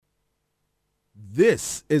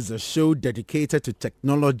This is a show dedicated to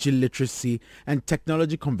technology literacy and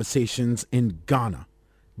technology conversations in Ghana.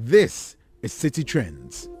 This is City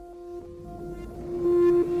Trends.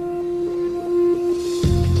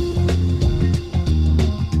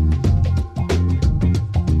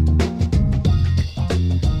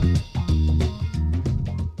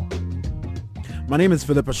 My name is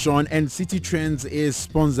Philip Ashon, and City Trends is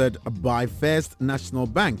sponsored by First National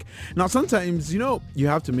Bank. Now, sometimes, you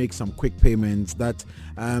have to make some quick payments that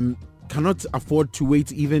cannot afford to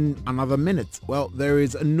wait even another minute. Well, there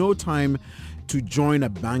is no time to join a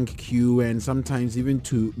bank queue and sometimes even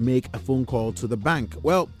to make a phone call to the bank.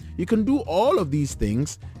 Well, you can do all of these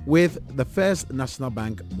things with the First National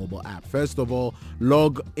Bank mobile app. First of all,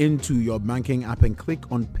 log into your banking app and click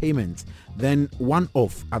on payments. Then one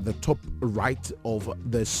off at the top right of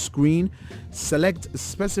the screen, select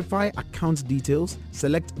specify account details,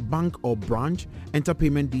 select bank or branch, enter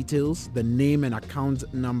payment details, the name and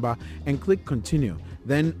account number, and click continue.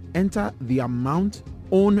 Then enter the amount,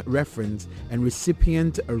 own reference, and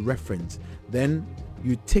recipient reference. Then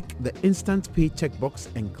you tick the instant pay checkbox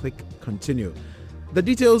and click continue. The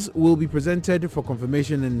details will be presented for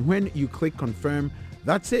confirmation, and when you click confirm,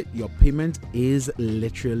 that's it. Your payment is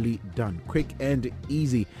literally done. Quick and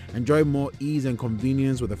easy. Enjoy more ease and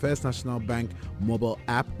convenience with the First National Bank mobile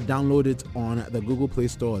app. Download it on the Google Play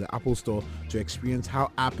Store or the Apple Store to experience how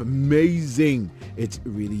amazing it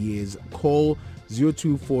really is. Call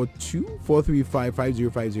 0242 435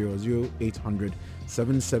 5050 0800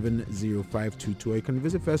 770-522, or you can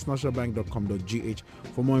visit firstnationalbank.com.gh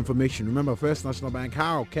for more information. Remember, First National Bank,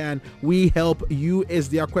 how can we help you is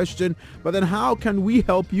their question. But then how can we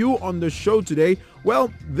help you on the show today? Well,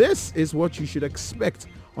 this is what you should expect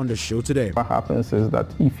on the show today. What happens is that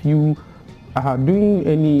if you are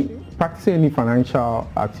practicing any financial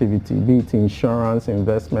activity, be it insurance,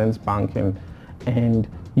 investments, banking, and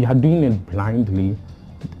you are doing it blindly,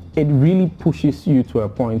 it really pushes you to a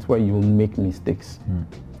point where you will make mistakes.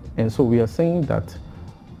 And so we are saying that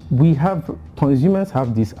consumers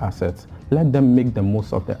have these assets. Let them make the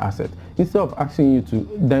most of the asset. Instead of asking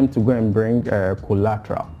them to go and bring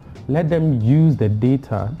collateral, let them use the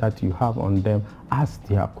data that you have on them as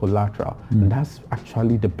their collateral. And that's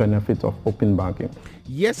actually the benefit of open banking.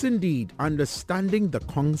 Yes, indeed. Understanding the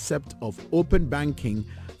concept of open banking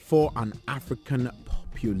for an African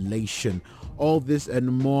population. All this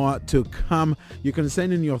and more to come. You can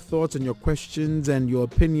send in your thoughts and your questions and your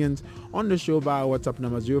opinions on the show via WhatsApp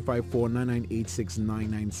number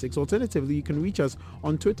 054-998-6996. Alternatively, you can reach us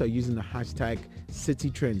on Twitter using the hashtag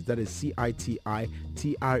CityTrends. That is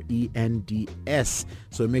CITITRENDS.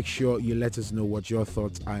 So make sure you let us know what your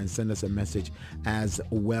thoughts are and send us a message as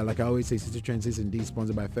well. Like I always say, City Trends is indeed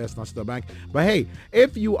sponsored by First National Bank. But hey,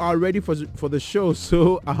 if you are ready for the show,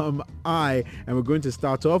 so am I. And we're going to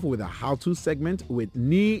start off with a how-to segment with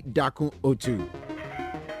Ni Dakun Otu.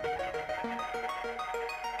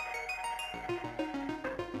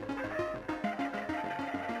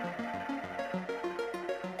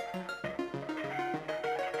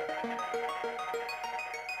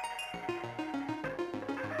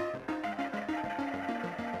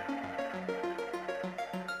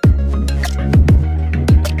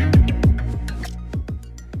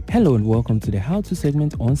 Hello and welcome to the How-To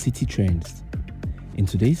segment on City Trends. In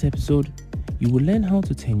today's episode, you will learn how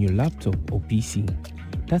to turn your laptop or PC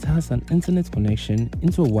that has an internet connection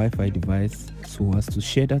into a Wi-Fi device so as to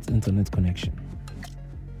share that internet connection.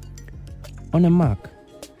 On a Mac,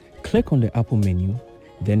 click on the Apple menu,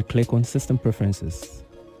 then click on System Preferences.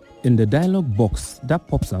 In the dialog box that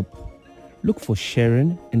pops up, look for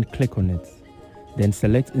Sharing and click on it. Then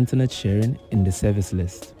select Internet Sharing in the service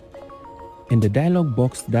list. In the dialog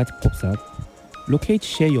box that pops up, locate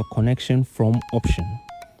Share Your Connection From option,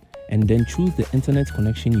 and then choose the internet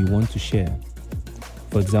connection you want to share.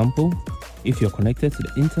 For example, if you're connected to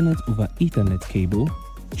the internet over Ethernet cable,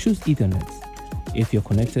 choose Ethernet. If you're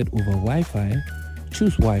connected over Wi-Fi,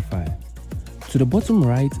 choose Wi-Fi. To the bottom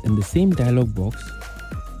right in the same dialog box,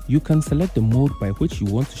 you can select the mode by which you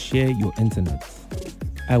want to share your internet.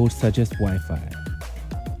 I would suggest Wi-Fi.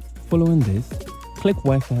 Following this, click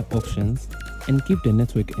Wi-Fi options and give the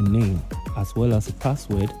network a name as well as a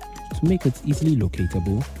password to make it easily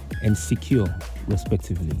locatable and secure,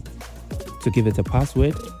 respectively. To give it a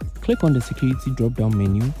password, click on the security drop-down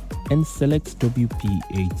menu and select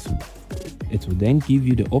WPA2. It will then give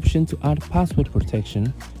you the option to add password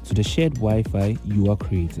protection to the shared Wi-Fi you are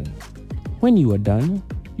creating. When you are done,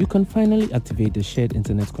 you can finally activate the shared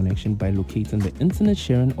internet connection by locating the internet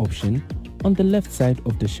sharing option on the left side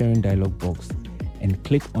of the sharing dialog box and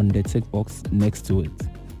click on the tick box next to it.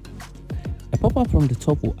 A pop-up from the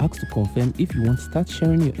top will ask to confirm if you want to start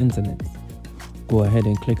sharing your internet. Go ahead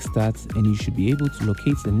and click Start and you should be able to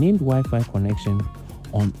locate the named Wi-Fi connection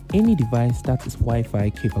on any device that is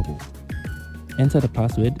Wi-Fi capable. Enter the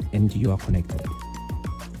password and you are connected.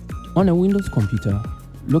 On a Windows computer,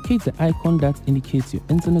 locate the icon that indicates your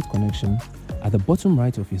internet connection at the bottom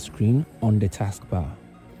right of your screen on the taskbar.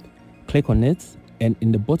 Click on it and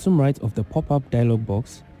in the bottom right of the pop-up dialog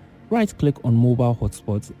box, right-click on Mobile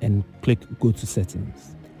Hotspots and click Go to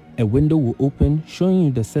Settings. A window will open showing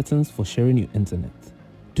you the settings for sharing your internet.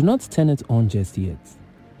 Do not turn it on just yet.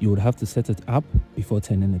 You would have to set it up before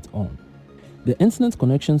turning it on. The internet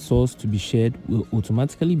connection source to be shared will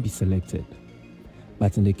automatically be selected.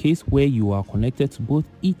 But in the case where you are connected to both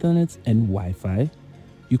Ethernet and Wi-Fi,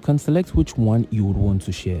 you can select which one you would want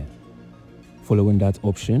to share. Following that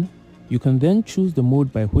option, you can then choose the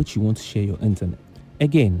mode by which you want to share your internet.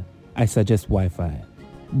 Again, I suggest Wi-Fi.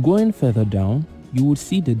 Going further down, you would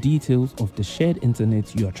see the details of the shared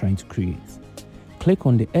internet you are trying to create. Click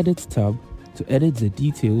on the Edit tab to edit the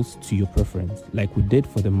details to your preference, like we did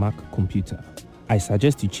for the Mac computer. I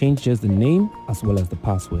suggest you change just the name as well as the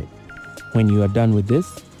password. When you are done with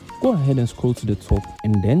this, go ahead and scroll to the top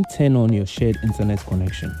and then turn on your shared internet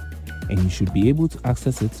connection, and you should be able to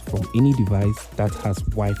access it from any device that has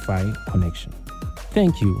Wi-Fi connection.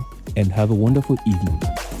 Thank you and have a wonderful evening.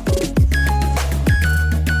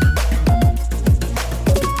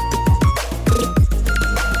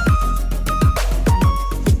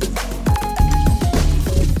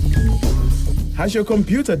 Has your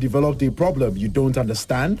computer developed a problem you don't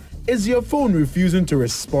understand? Is your phone refusing to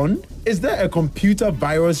respond? Is there a computer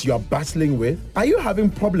virus you're battling with? Are you having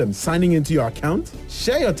problems signing into your account?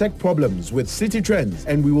 Share your tech problems with City Trends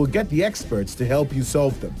and we will get the experts to help you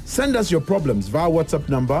solve them. Send us your problems via WhatsApp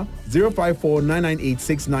number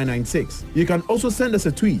 054-9986-996. You can also send us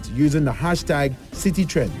a tweet using the hashtag City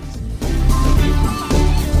Trends.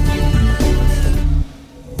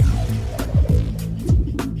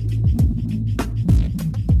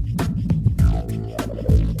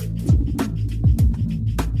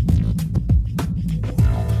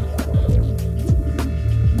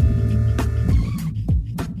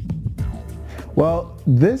 Well,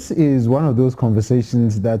 this is one of those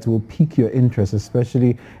conversations that will pique your interest,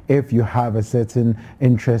 especially if you have a certain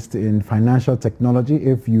interest in financial technology,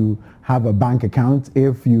 if you have a bank account,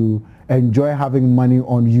 if you enjoy having money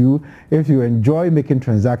on you, if you enjoy making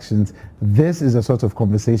transactions. This is the sort of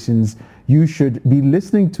conversations you should be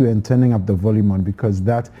listening to and turning up the volume on, because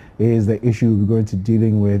that is the issue we're going to be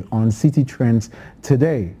dealing with on City Trends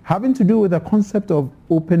today, having to do with the concept of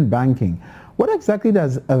open banking. What exactly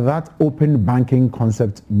does that open banking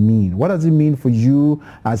concept mean? What does it mean for you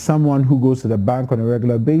as someone who goes to the bank on a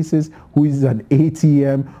regular basis, who uses an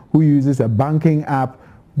ATM, who uses a banking app,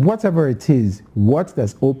 whatever it is? What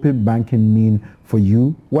does open banking mean for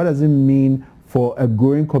you? What does it mean for a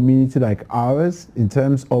growing community like ours in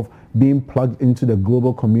terms of being plugged into the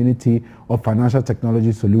global community of financial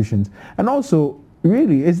technology solutions? And also,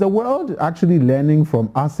 really, is the world actually learning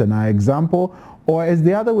from us and our example, or is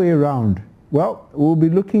the other way around? Well, we'll be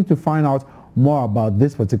looking to find out more about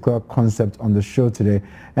this particular concept on the show today.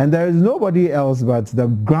 And there is nobody else but the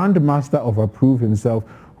Grandmaster of Approve himself,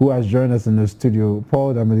 who has joined us in the studio.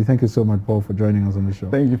 Paul Damadi, thank you so much, Paul, for joining us on the show.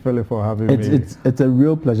 Thank you, Philip, for having me. It's a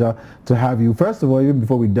real pleasure to have you. First of all, even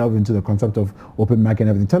before we delve into the concept of open banking and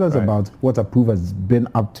everything, tell us about what Approve has been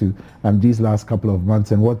up to these last couple of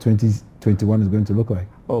months and what 2021 is going to look like.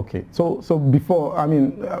 Okay, so before,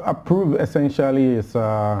 Approve essentially is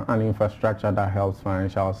an infrastructure that helps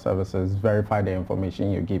financial services verify the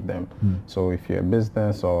information you give them. So if you're a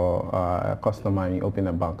business or a customer and you open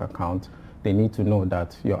a bank account, they need to know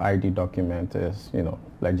that your ID document is,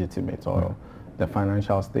 legitimate, or the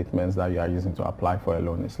financial statements that you are using to apply for a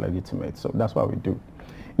loan is legitimate. So that's what we do.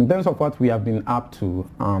 In terms of what we have been up to,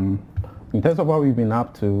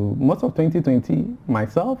 most of 2020,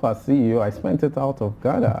 myself as CEO, I spent it out of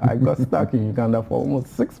Ghana. I got stuck in Uganda for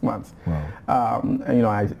almost 6 months. Wow.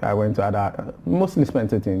 I went to mostly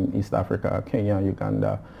spent it in East Africa, Kenya,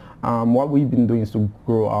 Uganda. What we've been doing is to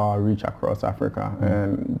grow our reach across Africa.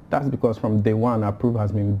 And that's because from day one, Approve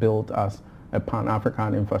has been built as a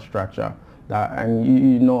Pan-African infrastructure. And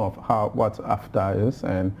you know of what AFTA is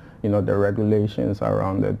and the regulations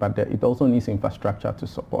around it, but it also needs infrastructure to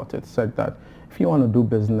support it. So that if you want to do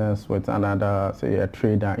business with another, say, a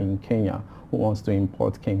trader in Kenya who wants to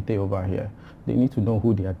import kente over here, they need to know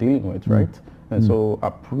who they are dealing with, right? And so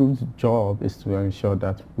Approve's job is to ensure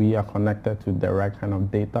that we are connected to the right kind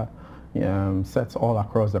of data sets all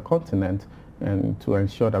across the continent, and to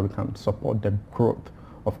ensure that we can support the growth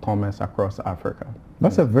of commerce across Africa.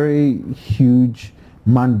 That's a very huge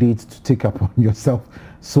mandate to take upon yourself,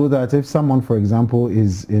 so that if someone, for example,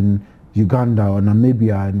 is in Uganda or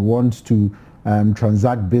Namibia and wants to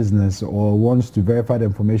transact business or wants to verify the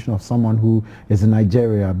information of someone who is in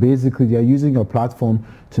Nigeria, basically they're using your platform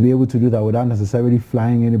to be able to do that without necessarily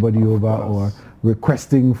flying anybody over or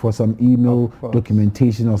requesting for some email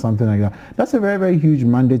documentation or something like that. That's a very, very huge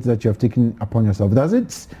mandate that you have taken upon yourself. Does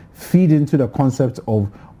it feed into the concept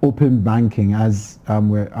of open banking as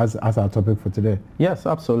our topic for today? Yes,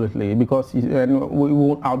 absolutely. Because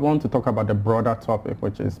I want to talk about the broader topic,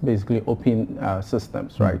 which is basically open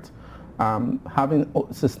systems, right? Having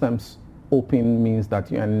systems open means that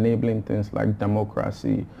you're enabling things like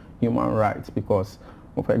democracy, human rights, because,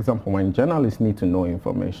 for example, when journalists need to know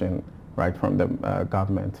information, right, from the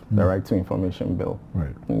government, the Right to Information Bill,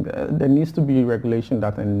 there needs to be regulation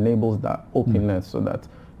that enables that openness so that,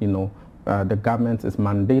 the government is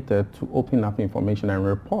mandated to open up information and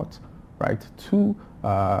report, right, to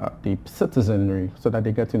the citizenry so that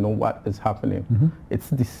they get to know what is happening. It's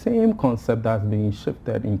the same concept that's being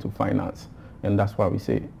shifted into finance, and that's why we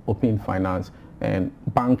say open finance, and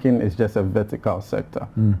banking is just a vertical sector,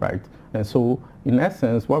 right? And so in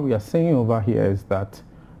essence, what we are saying over here is that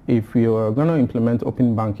if we are going to implement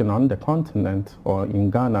open banking on the continent, or in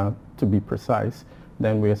Ghana to be precise,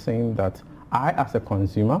 then we are saying that I, as a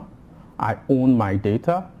consumer, I own my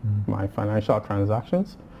data, my financial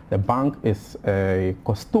transactions. The bank is a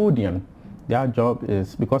custodian. Their job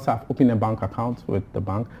is, because I've opened a bank account with the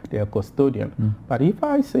bank, they're a custodian. But if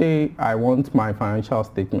I say I want my financial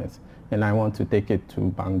statements and I want to take it to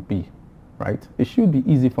Bank B, right? It should be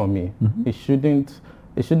easy for me. It shouldn't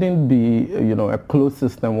be, a closed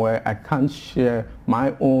system where I can't share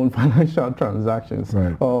my own financial transactions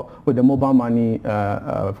or with the mobile money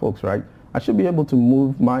folks, right? I should be able to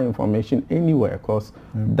move my information anywhere, because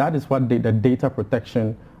that is what the data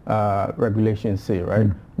protection regulations say, right?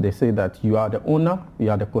 They say that you are the owner, you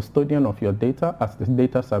are the custodian of your data as the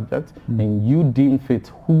data subject, and you deem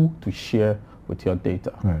fit who to share with your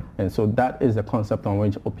data. And so that is the concept on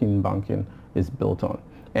which open banking is built on.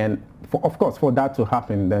 And of course, for that to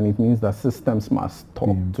happen, then it means that systems must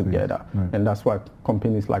talk together. And that's what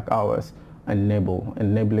companies like ours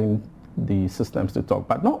enabling the systems to talk.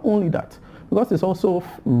 But not only that, because it's also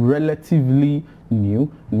relatively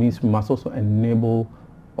new, it means we must also enable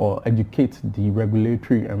or educate the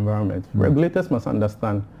regulatory environment. Regulators must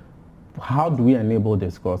understand, how do we enable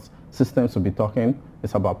this? Because systems will be talking,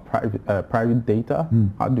 it's about private data.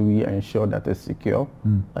 How do we ensure that it's secure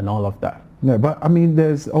and all of that? Yeah, but I mean,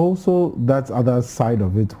 there's also that other side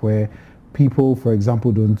of it where people, for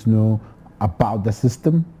example, don't know about the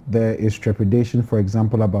system. There is trepidation, for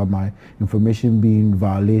example, about my information being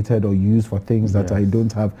violated or used for things that I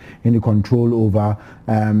don't have any control over.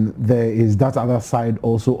 There is that other side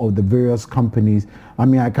also of the various companies. I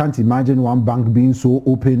mean, I can't imagine one bank being so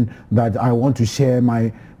open that I want to share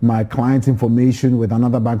my client's information with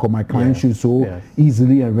another bank, or my client should so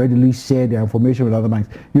easily and readily share their information with other banks.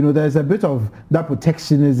 There's a bit of that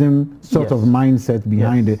protectionism sort of mindset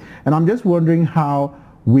behind it. And I'm just wondering how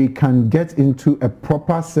we can get into a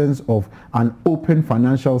proper sense of an open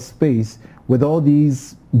financial space with all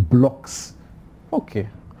these blocks. Okay,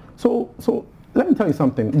 so let me tell you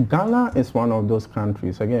something. Ghana is one of those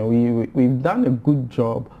countries. Again, we've done a good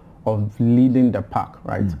job of leading the pack,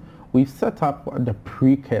 right? We've set up the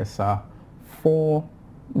precursor for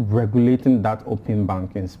regulating that open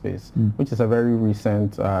banking space, which is a very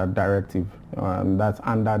recent directive that's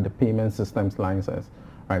under the Payment Systems License.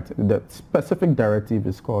 Right. The specific directive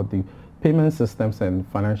is called the Payment Systems and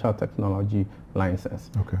Financial Technology License.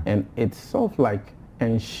 And it sort of like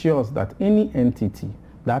ensures that any entity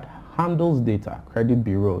that handles data, credit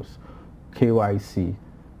bureaus, KYC,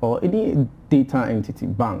 or any data entity,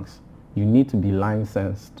 banks, you need to be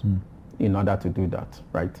licensed in order to do that,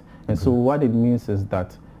 right? And so what it means is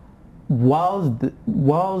that whilst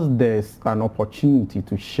there's an opportunity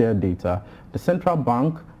to share data, the central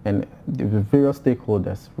bank and the various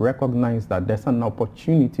stakeholders recognize that there's an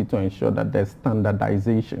opportunity to ensure that there's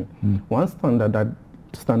standardization. Once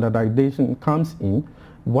standardization comes in,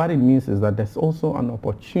 what it means is that there's also an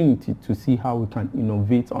opportunity to see how we can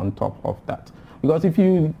innovate on top of that. Because if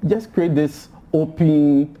you just create this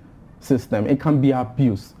open system, it can be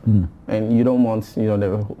abused, and you don't want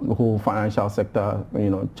the whole financial sector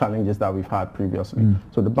challenges that we've had previously.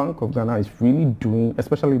 So the Bank of Ghana is really doing,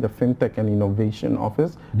 especially the FinTech and Innovation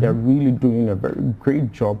Office, they're really doing a very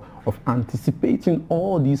great job of anticipating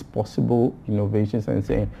all these possible innovations and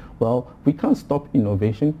saying, well, we can't stop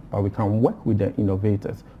innovation, but we can work with the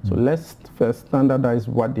innovators. So let's first standardize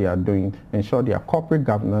what they are doing, ensure their corporate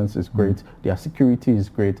governance is great, their security is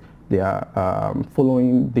great, they are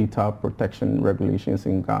following data protection regulations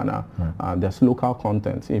in Ghana. There's local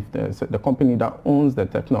content. If there's the company that owns the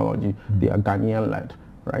technology, they are Ghanaian-led,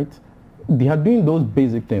 right? They are doing those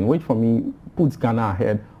basic things, which for me puts Ghana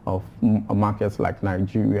ahead of markets like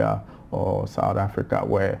Nigeria or South Africa,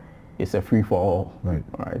 where it's a free-for-all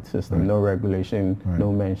right system, no regulation,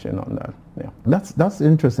 no mention on that. Yeah, that's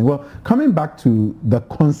interesting. Well, coming back to the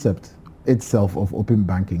concept itself of open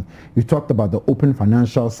banking, you talked about the open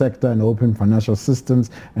financial sector and open financial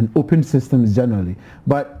systems and open systems generally,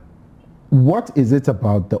 but what is it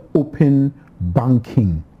about the open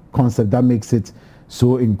banking concept that makes it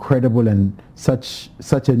so incredible and such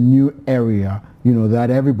a new area, that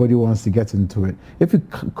everybody wants to get into it? If you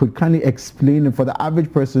could kindly explain it for the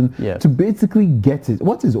average person to basically get it.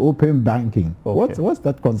 What is open banking? Okay. What's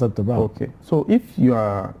that concept about? Okay, so if you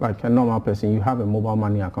are like a normal person, you have a mobile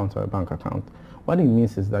money account or a bank account, what it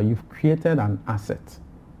means is that you've created an asset.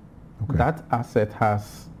 Okay. That asset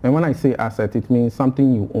has, and when I say asset, it means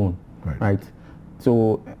something you own, right?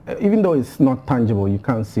 So even though it's not tangible, you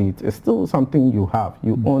can't see it, it's still something you have.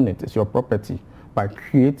 You own it, it's your property. By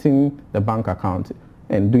creating the bank account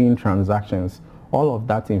and doing transactions, all of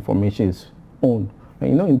that information is owned.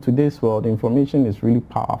 And in today's world, information is really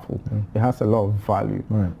powerful. It has a lot of value.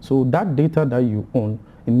 So that data that you own,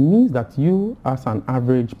 it means that you, as an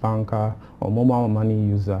average banker or mobile money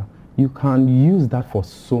user, you can use that for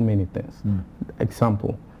so many things.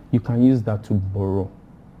 Example, you can use that to borrow,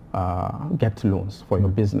 get loans for your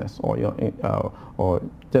business or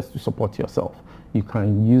just to support yourself. You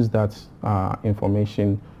can use that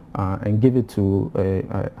information and give it to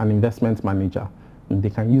an investment manager. And they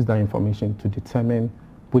can use that information to determine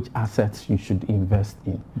which assets you should invest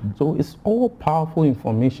in. So it's all powerful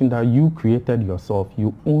information that you created yourself.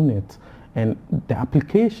 You own it, and the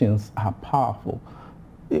applications are powerful.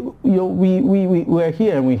 We were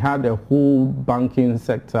here and we had a whole banking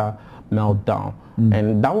sector meltdown.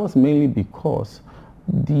 And that was mainly because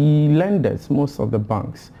the lenders, most of the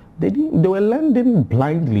banks, they were lending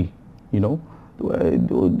blindly, They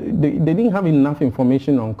didn't have enough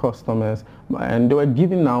information on customers, and they were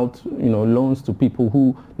giving out, loans to people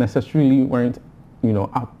who necessarily weren't,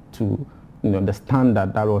 up to, the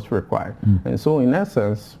standard that was required. And so in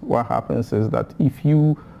essence, what happens is that if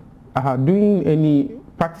you are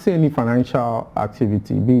practicing any financial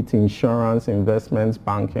activity, be it insurance, investments,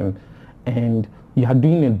 banking, and you are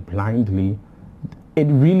doing it blindly, it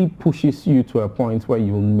really pushes you to a point where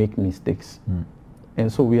you will make mistakes.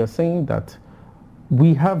 And so we are saying that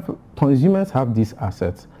consumers have these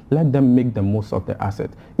assets. Let them make the most of the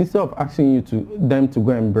asset. Instead of asking them to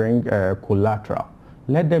go and bring collateral,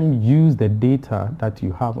 let them use the data that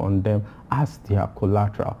you have on them as their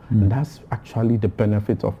collateral. And that's actually the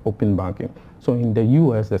benefit of open banking. So in the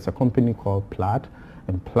US, there's a company called Plaid,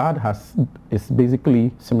 and Plaid is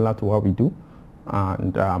basically similar to what we do.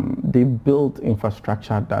 And they built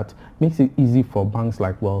infrastructure that makes it easy for banks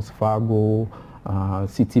like Wells Fargo,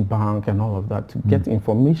 Citibank, and all of that to get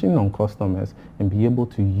information on customers and be able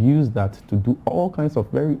to use that to do all kinds of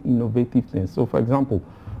very innovative things. So, for example,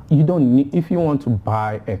 if you want to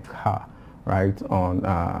buy a car, right, on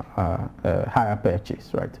a hire purchase,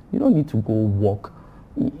 right, you don't need to go walk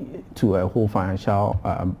to a whole financial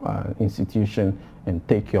institution and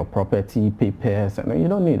take your property papers, and you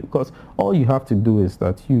don't need it, because all you have to do is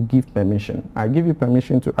that you give permission. I give you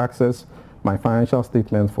permission to access my financial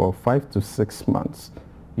statement for 5 to 6 months.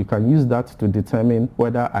 You can use that to determine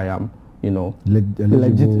whether I am, eligible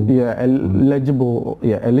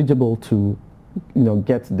to,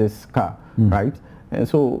 get this car, right? And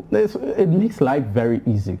so it makes life very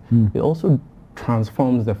easy. It also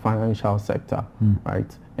transforms the financial sector,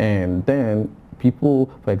 right? And then people,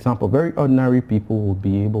 for example, very ordinary people will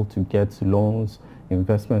be able to get loans,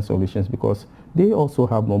 investment solutions, because they also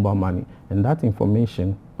have mobile money, and that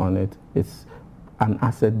information on it is an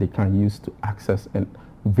asset they can use to access and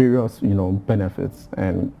various, benefits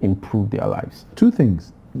and improve their lives. Two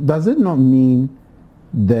things. Does it not mean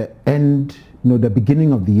the end, the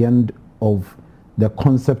beginning of the end of the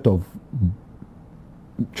concept of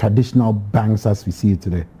traditional banks as we see it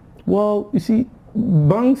today? Well, you see,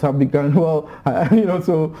 banks have begun,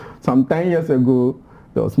 so some 10 years ago,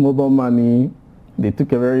 there was mobile money, they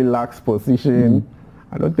took a very lax position.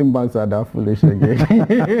 I don't think banks are that foolish again.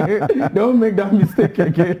 Don't make that mistake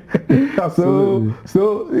again. so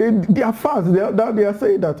they are fast. They are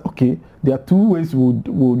saying that, okay, there are two ways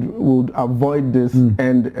would avoid this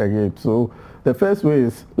end again. So the first way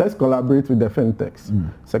is let's collaborate with the fintechs.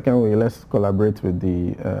 Second way, let's collaborate with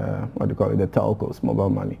the the telcos, mobile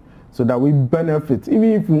money, so that we benefit.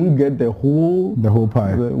 Even if we get the whole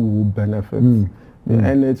pie, we will benefit.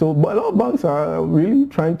 And so, but a lot of banks are really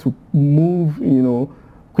trying to move,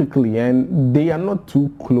 quickly, and they are not too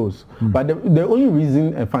close. But the only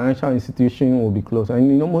reason a financial institution will be close,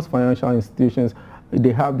 and most financial institutions,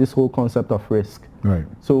 they have this whole concept of risk. Right.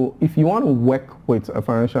 So if you want to work with a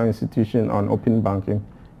financial institution on open banking,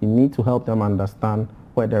 you need to help them understand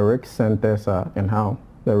where the risk centers are and how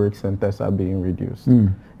the risk centers are being reduced.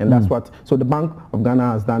 And that's so the Bank of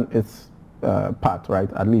Ghana has done its part, right?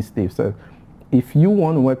 At least they've said, if you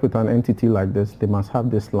want to work with an entity like this, they must have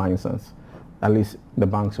this license. At least the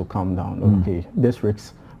banks will calm down. Okay, this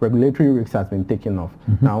regulatory risks has been taken off.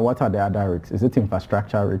 Now, what are the other risks? Is it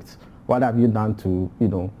infrastructure risks? What have you done to,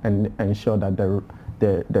 and ensure that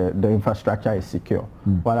the infrastructure is secure?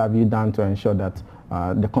 What have you done to ensure that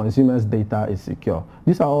the consumer's data is secure?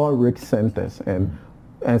 These are all risk centers, and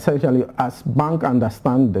essentially, as bank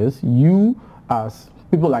understand this, you as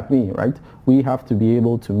people like me, right? We have to be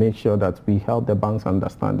able to make sure that we help the banks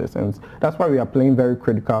understand this, and that's why we are playing very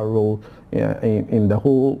critical role in the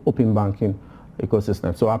whole open banking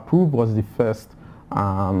ecosystem. So Approve was the first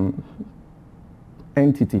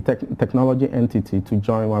technology entity to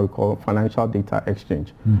join what we call Financial Data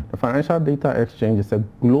Exchange. The Financial Data Exchange is a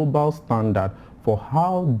global standard for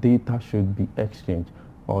how data should be exchanged,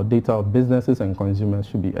 or data of businesses and consumers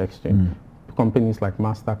should be exchanged. Companies like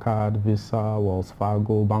MasterCard, Visa, Wells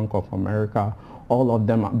Fargo, Bank of America, all of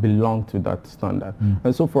them belong to that standard.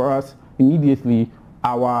 And so for us, immediately,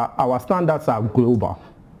 our standards are global,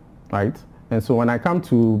 right? And so when I come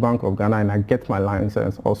to Bank of Ghana and I get my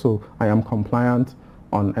license, also I am compliant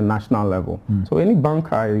on a national level. So any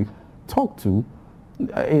bank I talk to,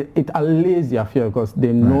 it allays their fear because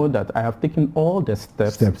they know that I have taken all the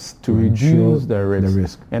steps to reduce the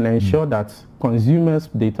risk and ensure that consumers'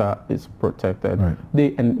 data is protected.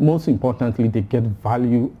 And most importantly, they get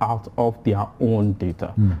value out of their own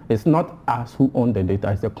data. It's not us who own the data,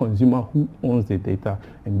 it's the consumer who owns the data,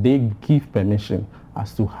 and they give permission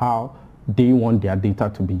as to how they want their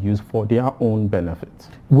data to be used for their own benefits.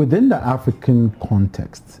 Within the African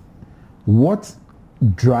context, what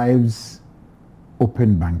drives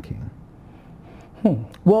open banking?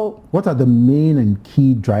 Well, what are the main and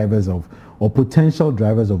key drivers of, or potential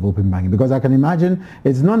drivers of open banking? Because I can imagine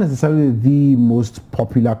it's not necessarily the most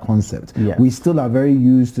popular concept. We still are very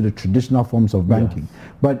used to the traditional forms of banking.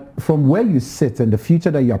 But from where you sit and the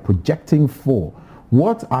future that you are projecting for,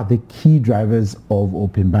 what are the key drivers of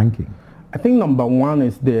open banking? I think number one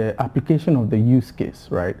is the application of the use case,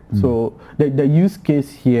 right? So the use case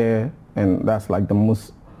here, and that's like the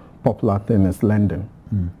most popular thing, is lending,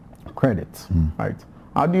 credit, right?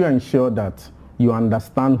 How do you ensure that you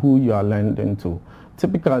understand who you are lending to?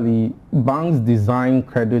 Typically, banks design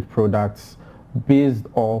credit products based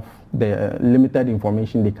off the limited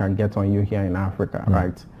information they can get on you here in Africa,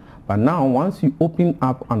 right? But now, once you open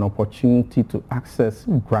up an opportunity to access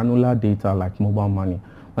granular data like mobile money,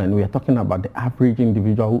 and we are talking about the average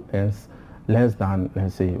individual who earns less than,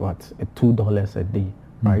 let's say, $2 a day,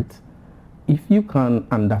 right? If you can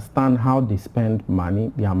understand how they spend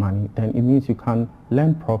their money, then it means you can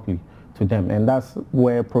lend properly to them. And that's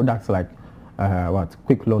where products like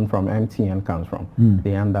Quick Loan from MTN comes from.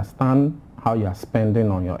 They understand how you are spending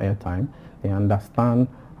on your airtime. They understand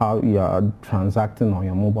how you are transacting on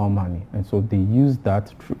your mobile money. And so they use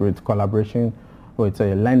that with collaboration with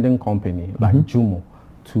a lending company like Jumo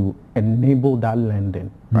to enable that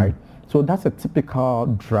lending, right? So that's a typical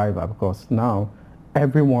driver, because now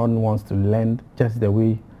everyone wants to lend just the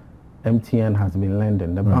way MTN has been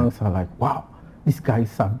lending. The banks are like, wow, these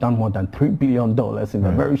guys have done more than $3 billion in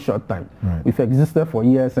a very short time. We've existed for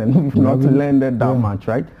years and we've not lended that much,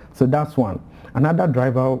 right? So that's one. Another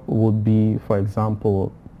driver would be, for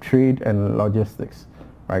example, trade and logistics,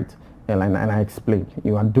 right? And I explained,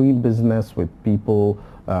 you are doing business with people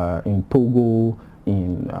in Togo,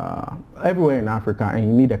 in everywhere in Africa, and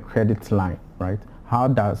you need a credit line, right? How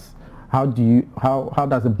does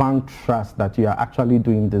the bank trust that you are actually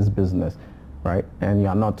doing this business, right? And you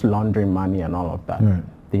are not laundering money and all of that.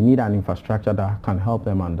 They need an infrastructure that can help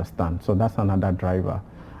them understand. So that's another driver.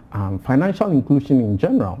 Financial inclusion in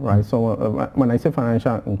general, right? So when I say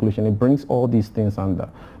financial inclusion, it brings all these things under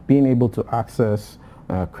being able to access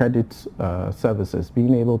credit services,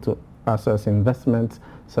 being able to access investment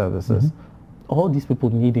services. All these people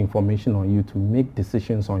need information on you to make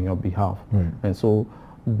decisions on your behalf. And so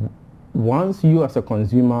once you as a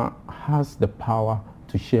consumer has the power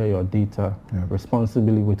to share your data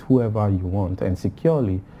responsibly with whoever you want and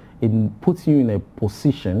securely, it puts you in a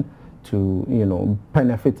position to,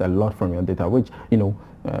 benefit a lot from your data, which,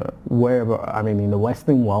 wherever, in the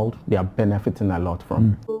Western world, they are benefiting a lot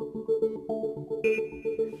from.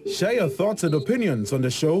 Share your thoughts and opinions on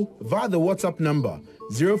the show via the WhatsApp number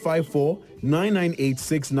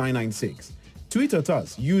 054-9986-996. Tweet at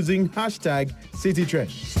us using hashtag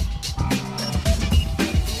CityTrends.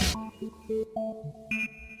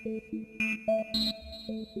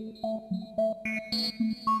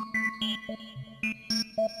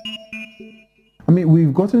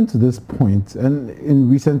 We've gotten to this point, and in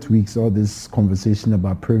recent weeks, all this conversation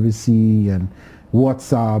about privacy and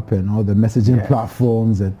WhatsApp and all the messaging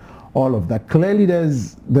platforms and all of that. Clearly,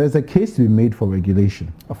 there's a case to be made for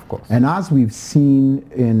regulation. Of course. And as we've seen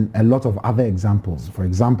in a lot of other examples, for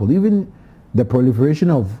example, even the proliferation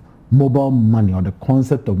of mobile money or the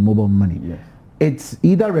concept of mobile money, it's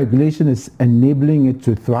either regulation is enabling it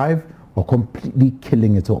to thrive or completely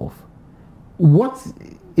killing it off. What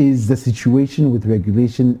is the situation with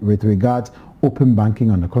regulation with regards open banking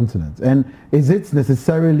on the continent? And is it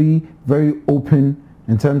necessarily very open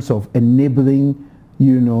in terms of enabling,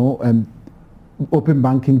 open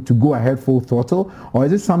banking to go ahead full throttle? Or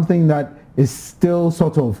is it something that is still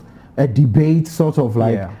sort of a debate, sort of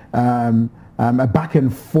like a back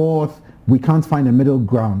and forth? We can't find a middle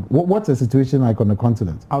ground. What's the situation like on the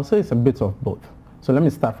continent? I'll say it's a bit of both. So let me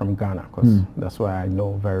start from Ghana, because that's where I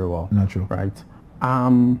know very well. Natural. Right?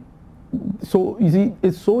 So you see,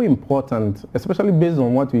 it's so important, especially based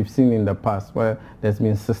on what we've seen in the past where there's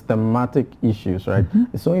been systematic issues, right?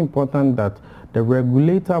 It's so important that the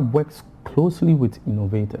regulator works closely with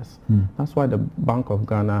innovators. That's why the Bank of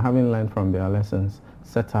Ghana, having learned from their lessons,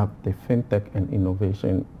 set up the FinTech and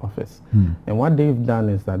Innovation Office. And what they've done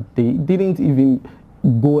is that they didn't even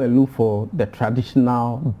go and look for the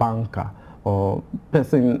traditional banker or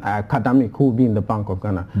person, academic who will be in the Bank of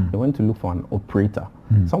Ghana. They went to look for an operator,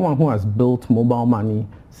 someone who has built mobile money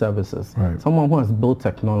services, someone who has built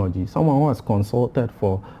technology, someone who has consulted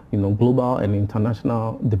for global and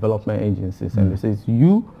international development agencies. And they says,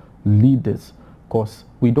 you lead this, because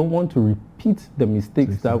we don't want to repeat the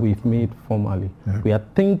mistakes that we've made formerly. We are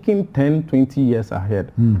thinking 10, 20 years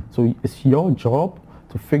ahead. So it's your job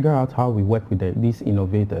to figure out how we work with these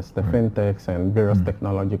innovators, the fintechs and various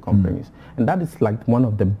technology companies. And that is like one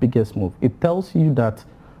of the biggest moves. It tells you that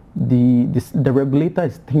the regulator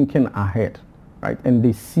is thinking ahead, right? And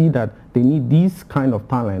they see that they need these kind of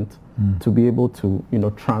talent to be able to,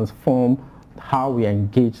 transform how we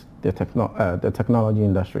engage the technology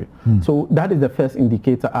industry. So that is the first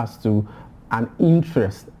indicator as to an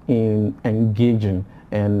interest in engaging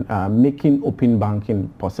and making open banking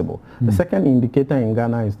possible. The second indicator in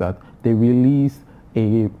Ghana is that they released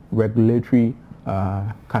a regulatory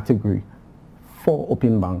category for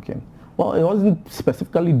open banking. Well, it wasn't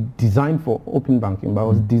specifically designed for open banking, but it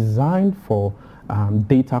was designed for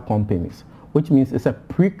data companies, which means it's a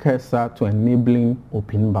precursor to enabling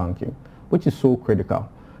open banking, which is so critical.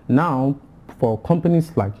 Now, for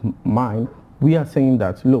companies like mine, we are saying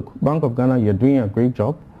that, look, Bank of Ghana, you're doing a great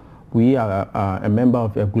job. We are a member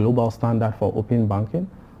of a global standard for open banking.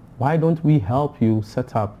 Why don't we help you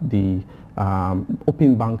set up the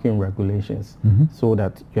open banking regulations so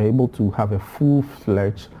that you're able to have a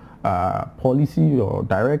full-fledged policy or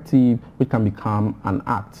directive which can become an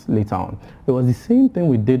act later on. It was the same thing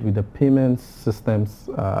we did with the Payments Systems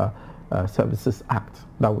Services Act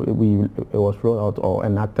that it was rolled out or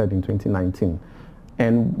enacted in 2019.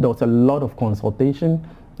 And there was a lot of consultation.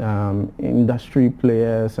 Industry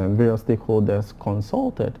players and various stakeholders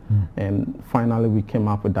consulted, and finally we came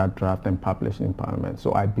up with that draft and published in Parliament.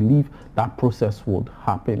 So I believe that process would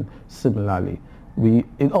happen similarly.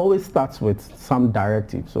 It always starts with some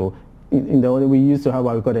directive. So in the way we used to have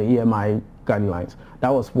what we call the EMI guidelines. That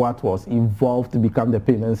was what was evolved to become the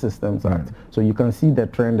Payment Systems Act. So you can see the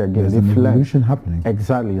trend again. There's an evolution happening.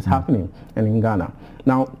 Exactly, it's happening. And in Ghana.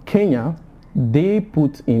 Now, Kenya, they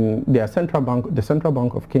put in their central bank, the Central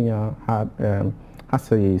Bank of Kenya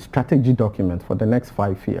has a strategy document for the next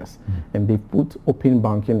 5 years. And they put open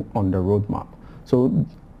banking on the roadmap. So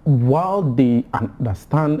while they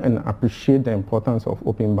understand and appreciate the importance of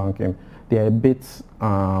open banking, they're a bit,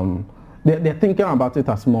 they're thinking about it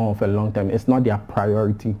as more of a long term. It's not their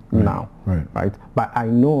priority now, right? But I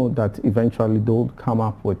know that eventually they'll come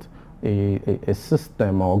up with a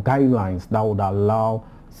system or guidelines that would allow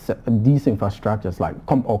these infrastructures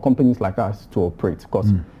or companies like us to operate,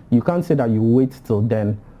 because you can't say that you wait till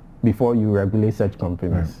then before you regulate such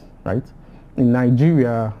companies, right? In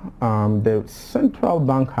Nigeria, the central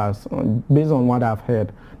bank has, based on what I've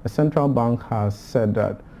heard, the central bank has said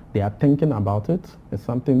that they are thinking about it. It's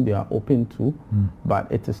something they are open to,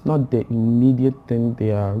 but it is not the immediate thing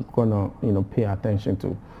they are gonna, pay attention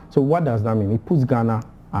to. So what does that mean? It puts Ghana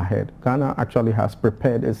ahead. Ghana actually has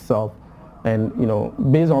prepared itself, and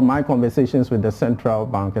based on my conversations with the central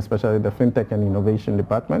bank, especially the FinTech and Innovation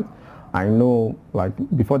Department, I know, like,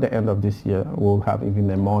 before the end of this year, we'll have even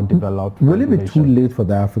a more developed Will it be too late for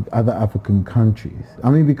the other African countries? I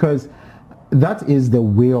mean, because that is the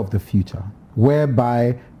way of the future,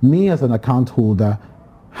 whereby me as an account holder,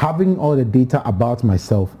 having all the data about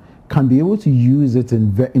myself, can be able to use it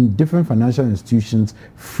in different financial institutions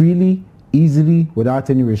freely, easily, without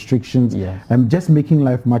any restrictions, and just making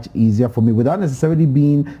life much easier for me without necessarily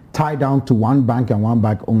being tied down to one bank and one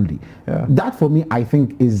bank only. That, for me, I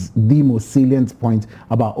think is the most salient point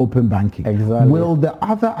about open banking. Exactly. Will the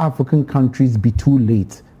other African countries be too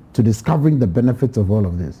late to discovering the benefits of all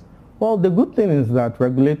of this? Well, the good thing is that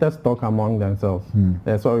regulators talk among themselves.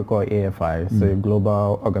 That's what we call AFI. It's a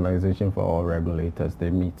global organization for all regulators. They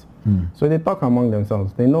meet. So they talk among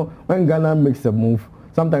themselves. They know when Ghana makes a move,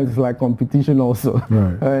 sometimes it's like competition also.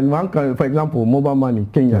 And one can, for example, mobile money,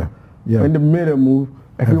 Kenya. When they made a move,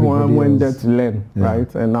 everyone went there to learn,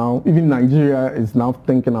 right? And now even Nigeria is now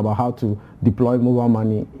thinking about how to deploy mobile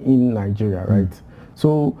money in Nigeria, right?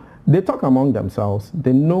 So they talk among themselves.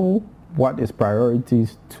 They know what is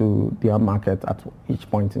priorities to their market at each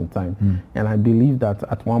point in time. And I believe that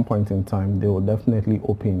at one point in time, they will definitely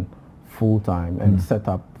open full-time and set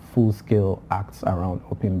up full-scale acts around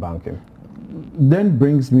open banking. Then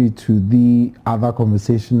brings me to the other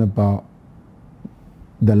conversation about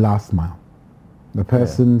the last mile. The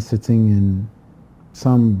person sitting in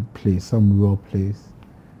some place, some rural place.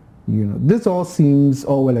 This all seems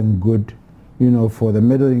all well and good, for the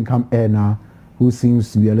middle income earner who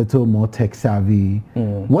seems to be a little more tech savvy.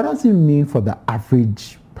 What does it mean for the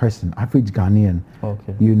average person, average Ghanaian,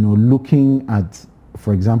 looking at,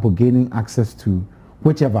 for example, gaining access to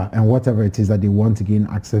whichever and whatever it is that they want to gain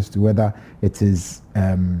access to, whether it is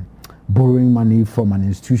borrowing money from an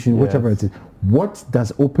institution, whichever it is. What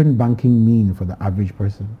does open banking mean for the average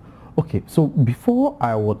person? Okay, so before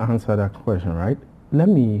I would answer that question, right, let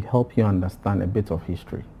me help you understand a bit of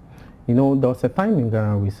history. There was a time in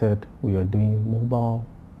Ghana we said we were doing mobile,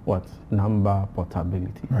 number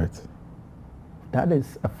portability. Right. That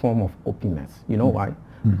is a form of openness. You know why?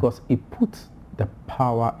 Because it puts the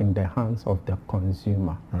power in the hands of the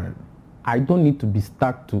consumer. Right. I don't need to be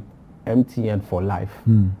stuck to MTN for life.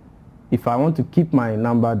 If I want to keep my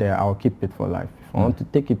number there, I'll keep it for life. If I want to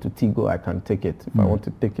take it to Tigo, I can take it. If I want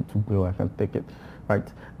to take it to Glo, I can take it. Right?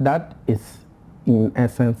 That is, in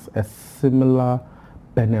essence, a similar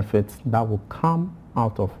benefit that will come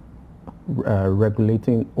out of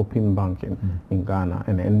regulating open banking in Ghana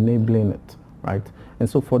and enabling it. Right? And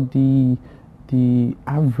so for the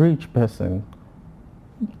average person,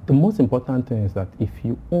 the most important thing is that if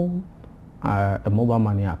you own a mobile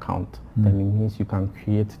money account, then it means you can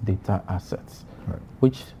create data assets,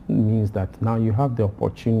 which means that now you have the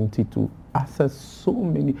opportunity to access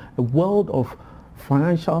a world of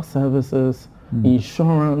financial services,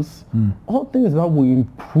 insurance, all things that will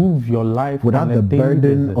improve your life without the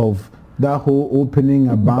burden of that whole opening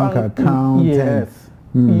a bank account.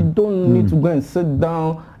 You don't need to go and sit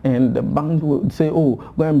down and the bank will say, oh,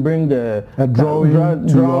 go and bring a drawing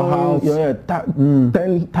to your house,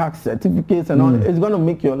 10 tax certificates and all. It's going to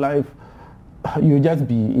make your life, you just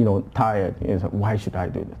be, tired. Why should I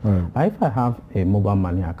do this? But if I have a mobile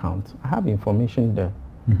money account, I have information there,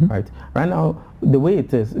 right? Right now, the way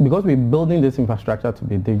it is, because we're building this infrastructure to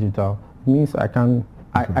be digital, it means I can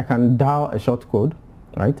dial a short code,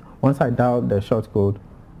 right? Once I dial the short code,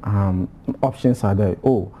 options are there.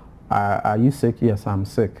 Oh, are you sick? Yes, I'm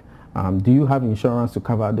sick. Do you have insurance to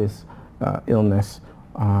cover this illness?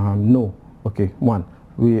 No. Okay, one.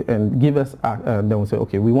 Give us, then we'll say,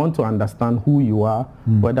 okay, we want to understand who you are,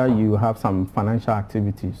 whether you have some financial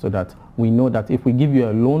activity, so that we know that if we give you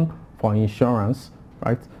a loan for insurance,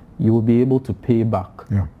 right, you will be able to pay back.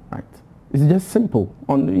 Right? It's just simple.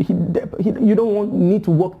 You don't need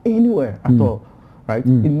to work anywhere at all. Right? It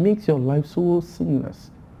makes your life so seamless.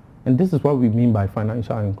 And this is what we mean by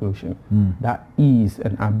financial inclusion. That ease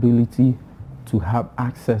and ability to have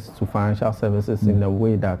access to financial services in a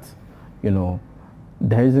way that,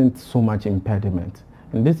 there isn't so much impediment.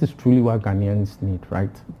 And this is truly what Ghanaians need, right?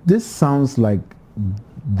 This sounds like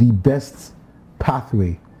the best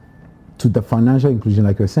pathway to the financial inclusion,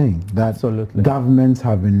 like you're saying, that Absolutely. Governments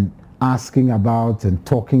have been asking about and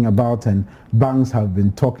talking about, and banks have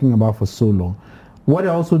been talking about for so long. What it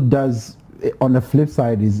also does on the flip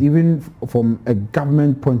side is, even from a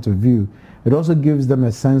government point of view, it also gives them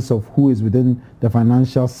a sense of who is within the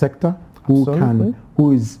financial sector,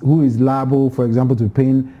 who is liable, for example, to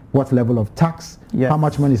paying what level of tax, how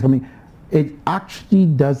much money is coming. It actually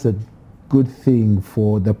does a good thing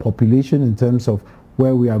for the population in terms of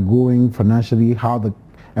where we are going financially, how the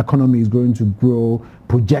economy is going to grow,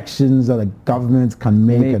 projections that the government can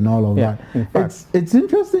make and all of that. It's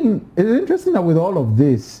interesting. It's interesting that with all of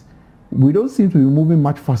this, we don't seem to be moving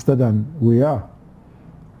much faster than we are.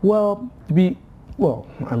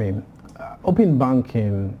 Open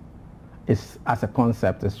banking is, as a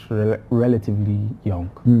concept, is relatively young.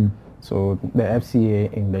 So the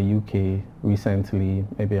FCA in the UK recently,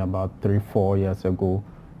 maybe about 3-4 years ago,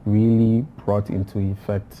 really brought into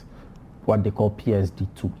effect what they call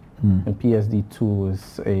PSD2. And PSD2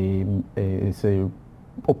 is a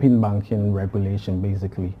open banking regulation,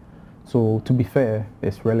 basically. So to be fair,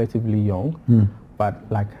 it's relatively young. But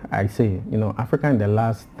like I say, Africa in the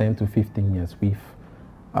last 10 to 15 years, we've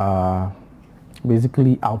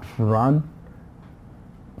basically outrun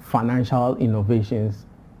financial innovations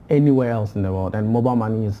anywhere else in the world, and mobile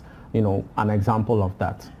money is, an example of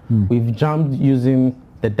that. We've jumped using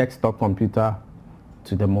the desktop computer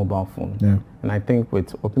to the mobile phone, and I think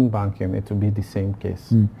with open banking it will be the same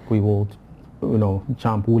case. We will,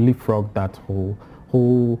 jump, we'll leapfrog that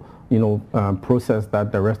whole process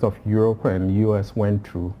that the rest of Europe and US went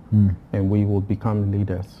through, and we will become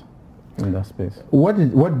leaders in that space.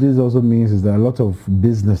 What this also means is that a lot of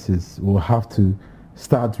businesses will have to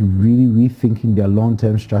start really rethinking their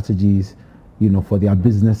long-term strategies, for their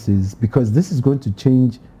businesses, because this is going to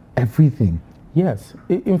change everything. Yes.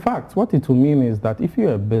 In fact, what it will mean is that if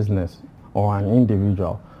you're a business or an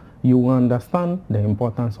individual, you will understand the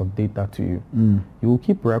importance of data to you. You will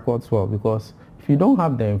keep records well, because if you don't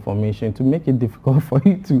have the information, to make it difficult for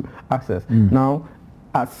you to access. Now,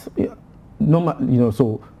 as normal,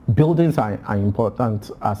 so buildings are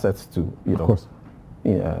important assets to, of course,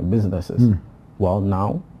 businesses. Well,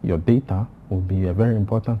 now your data will be a very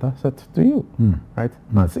important asset to you, right?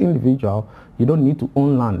 As an individual, you don't need to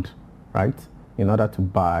own land, right, in order to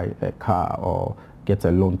buy a car or get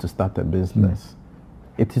a loan to start a business.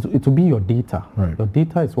 It will be your data. Right. Your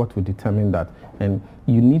data is what will determine that, and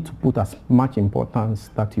you need to put as much importance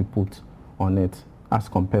that you put on it as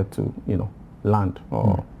compared to, land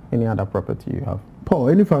or any other property you have. Paul,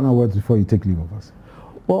 any final words before you take leave of us?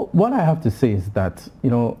 Well, what I have to say is that,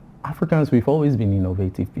 Africans, we've always been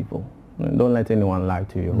innovative people. Don't let anyone lie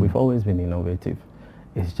to you. We've always been innovative.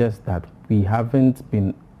 It's just that we haven't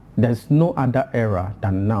been, there's no other era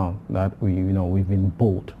than now that we've been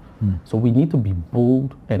bold. So we need to be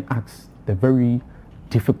bold and ask the very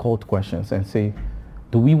difficult questions and say,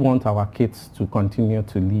 do we want our kids to continue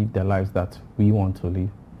to live the lives that we want to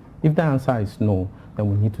live? If the answer is no,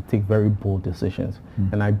 then we need to take very bold decisions.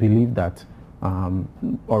 And I believe that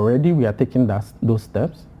already we are taking those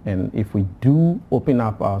steps. And if we do open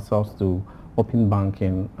up ourselves to open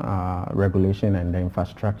banking regulation and the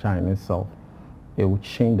infrastructure in itself, it will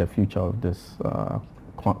change the future of this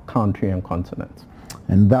country and continent.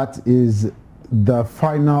 And that is the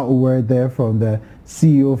final word there from the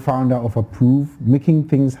CEO, founder of Approve, making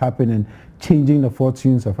things happen and changing the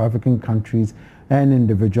fortunes of African countries and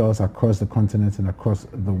individuals across the continent and across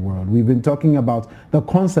the world. We've been talking about the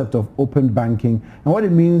concept of open banking and what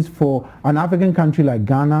it means for an African country like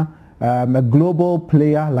Ghana, a global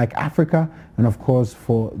player like Africa, and of course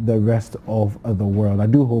for the rest of the world. I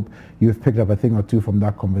do hope you've picked up a thing or two from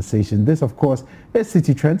that conversation. This, of course, is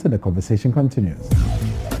City Trends, and the conversation continues.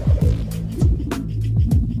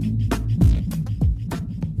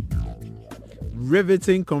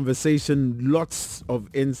 Riveting conversation, lots of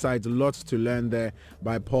insights, lots to learn there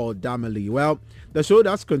by Paul Damali. Well, the show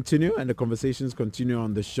does continue and the conversations continue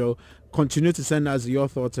on the show. Continue to send us your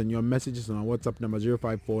thoughts and your messages on our WhatsApp number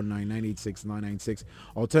 0549986996.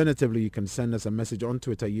 Alternatively, you can send us a message on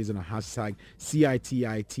Twitter using a hashtag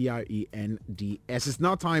CITITRENDS. It's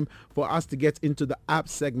now time for us to get into the app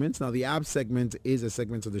segment. Now, the app segment is a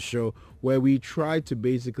segment of the show where we try to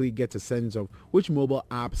basically get a sense of which mobile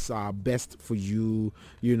apps are best for you,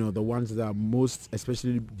 the ones that are most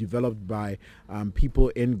especially developed by people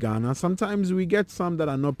in Ghana. Sometimes we get some that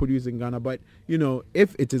are not produced in Ghana, but,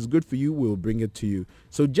 if it is good for you, we'll bring it to you.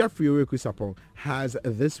 So Jeffrey Oreku-Sapong has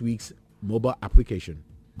this week's mobile application.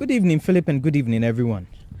 Good evening, Philip, and good evening, everyone.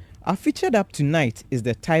 Our featured app tonight is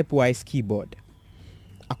the Typewise keyboard.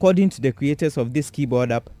 According to the creators of this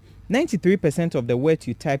keyboard app, 93% of the words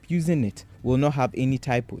you type using it will not have any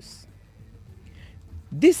typos.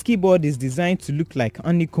 This keyboard is designed to look like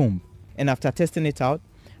honeycomb, and after testing it out,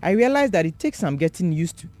 I realized that it takes some getting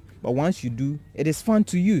used to, but once you do, it is fun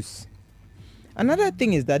to use. Another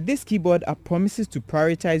thing is that this keyboard promises to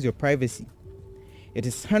prioritize your privacy. It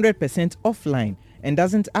is 100% offline and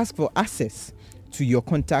doesn't ask for access to your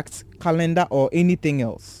contacts, calendar, or anything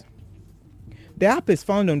else. The app is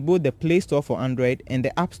found on both the Play Store for Android and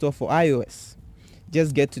the App Store for iOS.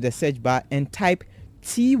 Just get to the search bar and type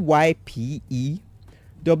TYPEWISE.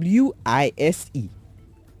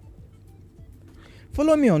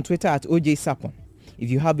 Follow me on Twitter at OJ Sapon.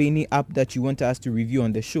 If you have any app that you want us to review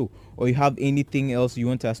on the show, or you have anything else you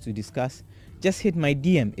want us to discuss, just hit my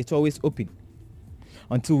DM. It's always open.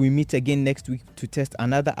 Until we meet again next week to test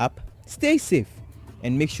another app, stay safe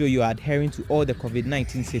and make sure you are adhering to all the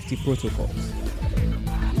COVID-19 safety protocols.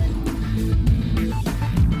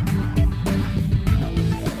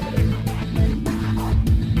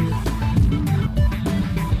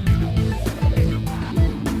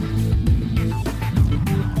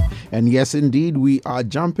 And yes, indeed, we are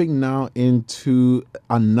jumping now into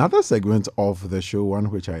another segment of the show, one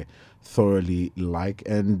which I thoroughly like.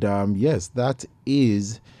 And yes, that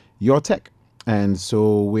is Your Tech. And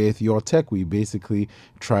so with Your Tech, we basically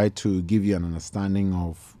try to give you an understanding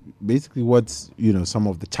of basically what's, some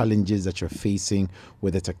of the challenges that you're facing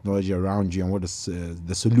with the technology around you and what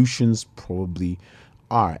the solutions probably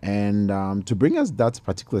are. And to bring us that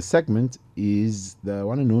particular segment is the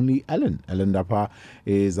one and only Ellen. Ellen Dapa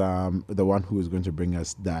is the one who is going to bring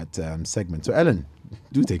us that segment. So Ellen,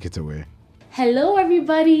 do take it away. Hello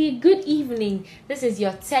everybody, good evening. This is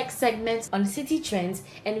your tech segment on City Trends,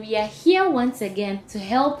 and we are here once again to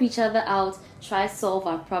help each other out, try solve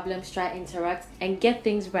our problems, try interact and get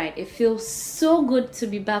things right. It feels so good to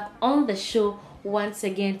be back on the show once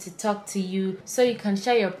again to talk to you so you can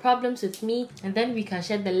share your problems with me, and then we can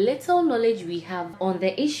share the little knowledge we have on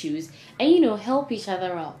the issues and help each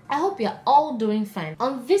other out. I hope you're all doing fine.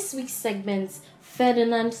 On this week's segment,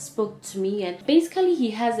 Ferdinand spoke to me, and basically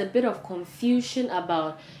he has a bit of confusion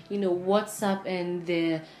about WhatsApp and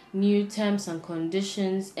the new terms and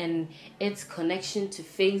conditions and its connection to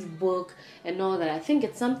Facebook and all that. I think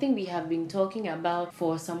it's something we have been talking about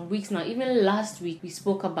for some weeks now. Even last week we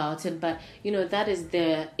spoke about it, but that is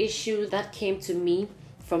the issue that came to me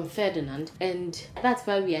from Ferdinand, and that's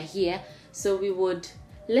why we are here. So we would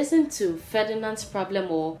listen to Ferdinand's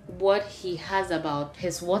problem or what he has about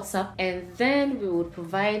his WhatsApp, and then we would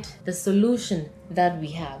provide the solution that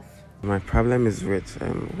we have. My problem is with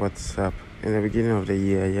WhatsApp. In the beginning of the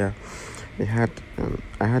year, I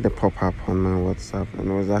had a pop-up on my WhatsApp and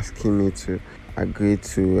it was asking me to agree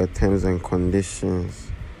to terms and conditions.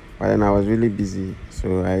 But then I was really busy,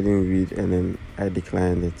 so I didn't read and then I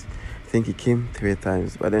declined it. I think it came 3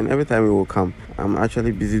 times, but then every time it will come, I'm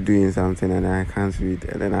actually busy doing something and I can't read,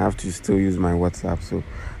 and then I have to still use my WhatsApp, so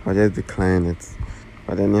I'll just decline it.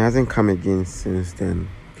 But then it hasn't come again since then.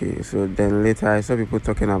 Okay, so then later I saw people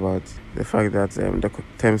talking about the fact that the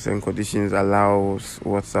terms and conditions allows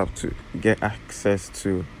WhatsApp to get access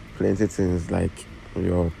to plenty things like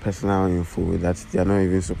your personal info that they're not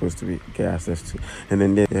even supposed to get access to, and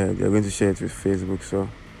then they're going to share it with Facebook. So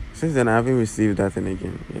since then I haven't received that thing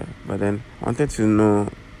again. But then I wanted to know,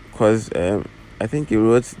 because I think he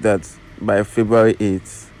wrote that by February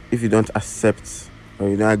 8th, if you don't accept or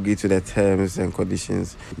you don't agree to the terms and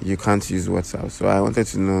conditions, you can't use WhatsApp. So I wanted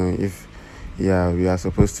to know if we are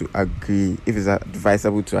supposed to agree, if it's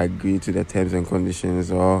advisable to agree to the terms and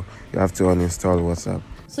conditions, or you have to uninstall WhatsApp.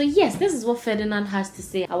 So yes, this is what Ferdinand has to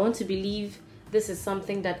say. I want to believe this is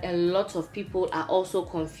something that a lot of people are also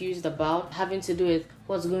confused about, having to do with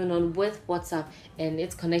what's going on with WhatsApp and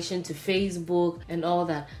its connection to Facebook and all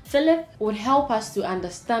that. Philip would help us to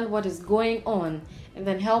understand what is going on and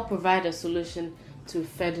then help provide a solution to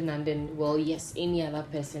Ferdinand and, well, yes, any other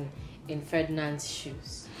person in Ferdinand's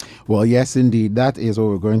shoes. Well, yes, indeed, that is what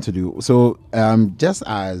we're going to do. So just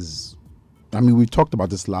as, we talked about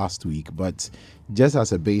this last week, but just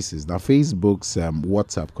as a basis, now Facebook's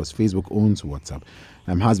WhatsApp, because Facebook owns WhatsApp,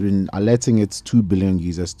 has been alerting its 2 billion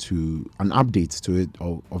users to an update to it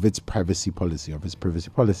of its privacy policy,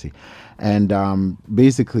 and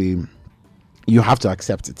basically you have to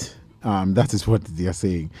accept it. That is what they are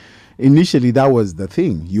saying. Initially, that was the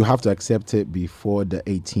thing. You have to accept it before the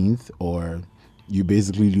 18th, or you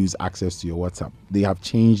basically lose access to your WhatsApp. They have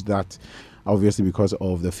changed that obviously because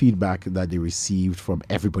of the feedback that they received from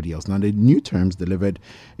everybody else. Now, the new terms delivered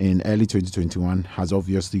in early 2021 has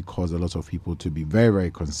obviously caused a lot of people to be very,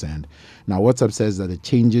 very concerned. Now, WhatsApp says that the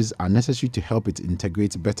changes are necessary to help it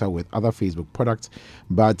integrate better with other Facebook products,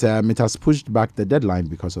 but it has pushed back the deadline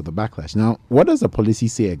because of the backlash. Now, what does the policy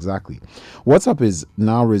say exactly? WhatsApp is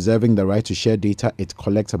now reserving the right to share data it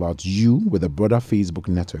collects about you with a broader Facebook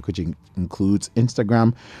network, which includes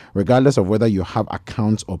Instagram, regardless of whether you have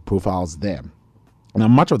accounts or profiles there. Now,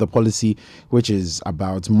 much of the policy, which is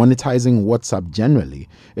about monetizing WhatsApp generally,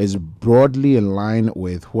 is broadly in line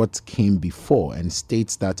with what came before and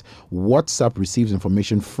states that WhatsApp receives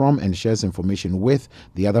information from and shares information with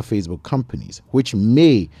the other Facebook companies, which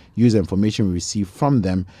may use information we receive from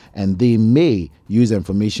them, and they may use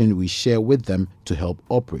information we share with them to help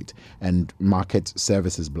operate and market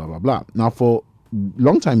services, blah, blah, blah. Now, for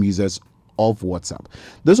long-time users of WhatsApp,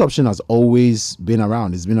 this option has always been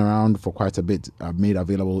around. It's been around for quite a bit, made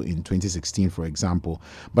available in 2016, for example,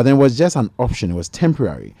 but then it was just an option. It was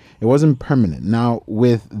temporary. It wasn't permanent. Now,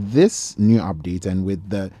 with this new update and with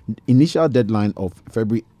the initial deadline of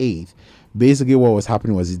February 8th, basically what was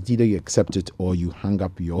happening was it's either you accept it or you hang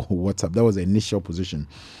up your WhatsApp. That was the initial position.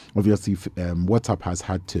 Obviously, WhatsApp has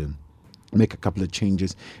had to make a couple of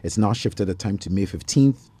changes. It's now shifted the time to May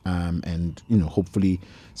 15th, and hopefully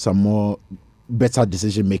some more better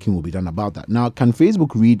decision making will be done about that. Now, can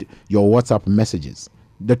Facebook read your WhatsApp messages?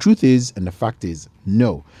 The truth is, and the fact is,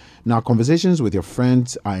 no. Now, conversations with your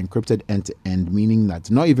friends are encrypted end-to-end, meaning that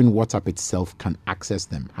not even WhatsApp itself can access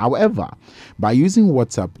them. However, by using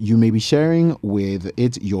WhatsApp, you may be sharing with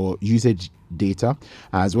it your usage data,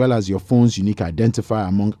 as well as your phone's unique identifier,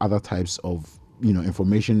 among other types of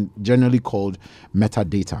information, generally called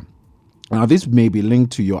metadata. Now, this may be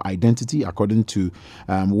linked to your identity. According to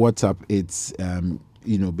WhatsApp, it's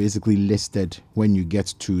basically listed when you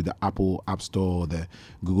get to the Apple App Store or the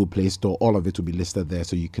Google Play Store. All of it will be listed there,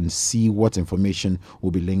 so you can see what information will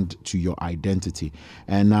be linked to your identity.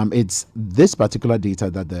 And it's this particular data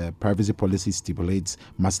that the privacy policy stipulates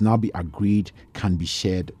must now be agreed can be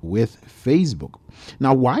shared with Facebook.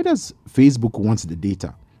 Now, why does Facebook want the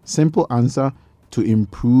data? Simple answer: to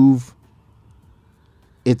improve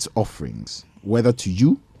its offerings, whether to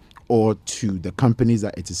you or to the companies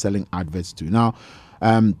that it is selling adverts to. Now,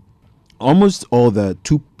 almost all the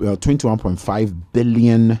 $21.5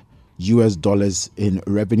 billion in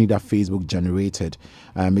revenue that Facebook generated,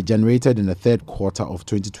 it generated in the third quarter of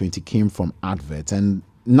 2020 came from adverts, and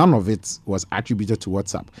none of it was attributed to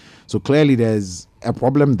WhatsApp. So clearly there's a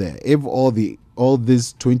problem there. If all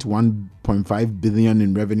this 21.5 billion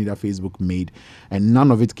in revenue that Facebook made and none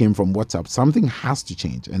of it came from WhatsApp, something has to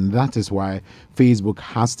change, and that is why Facebook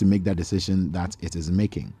has to make that decision that it is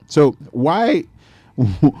making. So why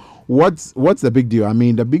what's the big deal? I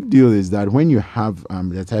mean, the big deal is that when you have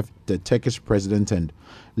the Turkish president and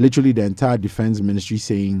literally the entire defense ministry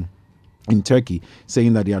in Turkey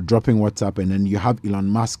saying that they are dropping WhatsApp, and then you have Elon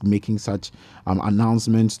Musk making such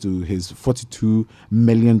announcements to his 42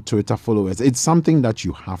 million Twitter followers, it's something that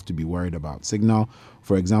you have to be worried about. Signal,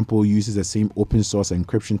 for example, uses the same open source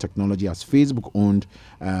encryption technology as Facebook owned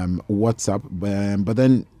WhatsApp, but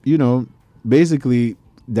then basically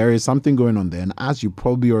there is something going on there. And as you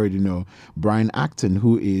probably already know, Brian Acton,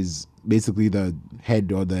 who is basically the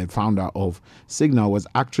head or the founder of Signal, was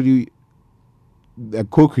actually a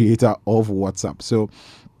co-creator of WhatsApp. So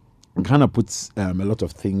it kind of puts a lot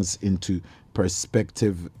of things into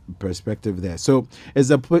perspective there. So is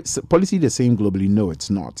the policy the same globally? No, it's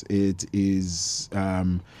not. It is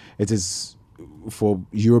for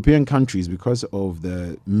European countries, because of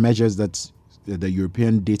the measures that the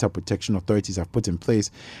European data protection authorities have put in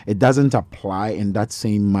place. It doesn't apply in that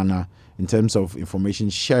same manner in terms of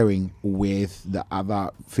information sharing with the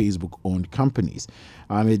other Facebook-owned companies.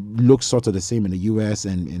 It looks sort of the same in the US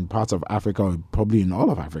and in parts of Africa, or probably in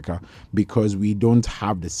all of Africa, because we don't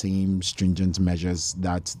have the same stringent measures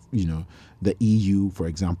that the EU, for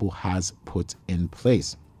example, has put in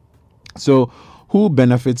place. So who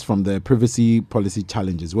benefits from the privacy policy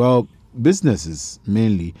challenges? Well, businesses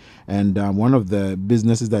mainly, and one of the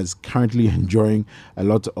businesses that is currently enjoying a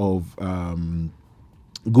lot of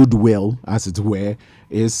goodwill, as it were,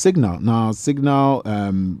 is Signal. Now, Signal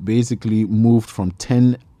basically moved from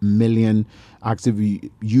 10 million active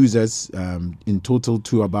users in total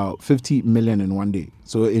to about 50 million in one day.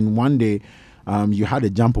 So in one day, you had a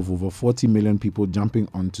jump of over 40 million people jumping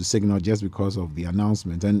onto Signal just because of the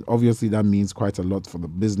announcement. And obviously that means quite a lot for the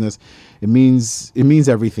business. It means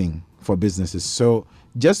everything for businesses. So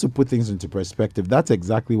just to put things into perspective, that's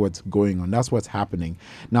exactly what's going on. That's what's happening.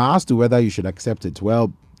 Now, as to whether you should accept it,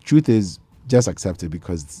 well, truth is, just accept it,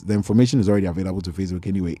 because the information is already available to Facebook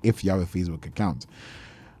anyway if you have a Facebook account.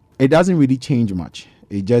 It doesn't really change much.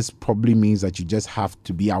 It just probably means that you just have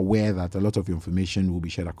to be aware that a lot of your information will be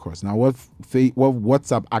shared across. Now, what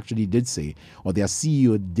WhatsApp actually did say, or their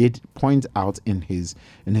CEO did point out in his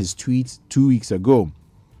tweet 2 weeks ago,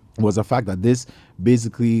 was the fact that this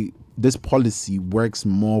policy works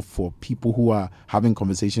more for people who are having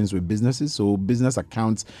conversations with businesses. So business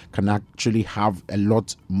accounts can actually have a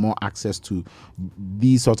lot more access to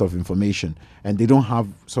these sort of information, and they don't have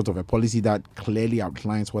sort of a policy that clearly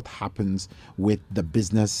outlines what happens with the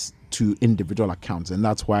business to individual accounts, and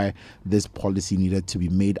that's why this policy needed to be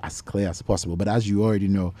made as clear as possible. But as you already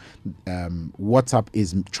know, WhatsApp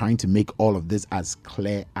is trying to make all of this as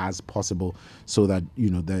clear as possible, so that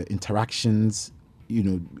the interactions,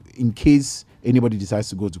 in case anybody decides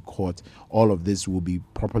to go to court, all of this will be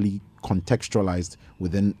properly contextualized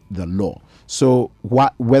within the law. So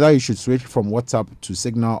whether you should switch from WhatsApp to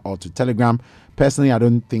Signal or to Telegram, personally, I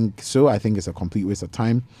don't think so. I think it's a complete waste of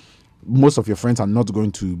time. Most of your friends are not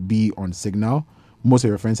going to be on Signal. Most of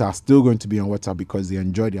your friends are still going to be on WhatsApp because they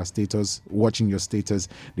enjoy their status, watching your status.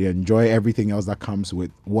 They enjoy everything else that comes with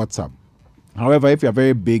WhatsApp. However, if you're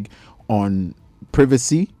very big on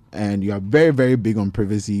privacy, and you are very, very big on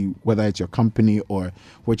privacy, whether it's your company or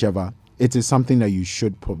whichever, it is something that you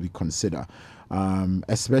should probably consider,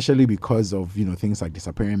 especially because of things like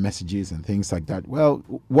disappearing messages and things like that. Well,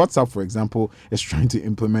 WhatsApp, for example, is trying to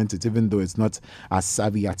implement it, even though it's not as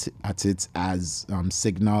savvy at it as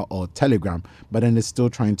Signal or Telegram, but then it's still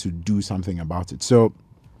trying to do something about it. So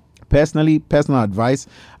personal advice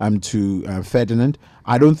to Ferdinand,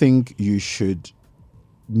 I don't think you should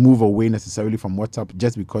move away necessarily from WhatsApp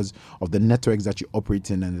just because of the networks that you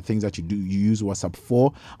operate in and the things that you use WhatsApp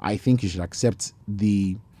for. I think you should accept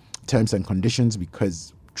the terms and conditions,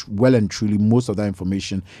 because well and truly most of that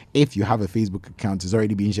information, if you have a Facebook account, is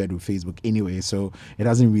already being shared with Facebook anyway, so it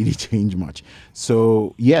doesn't really change much.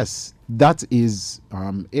 So yes, that is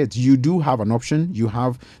it. You do have an option. You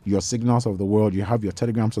have your Signals of the world, you have your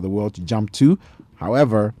Telegrams of the world to jump to.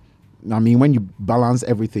 However, I mean, when you balance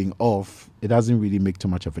everything off, it doesn't really make too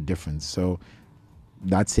much of a difference. So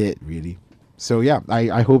that's it, really. So yeah,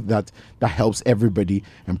 I hope that helps everybody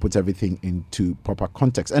and puts everything into proper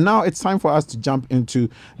context. And now it's time for us to jump into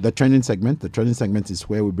the trending segment. The trending segment is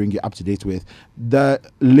where we bring you up to date with the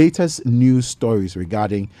latest news stories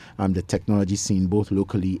regarding the technology scene, both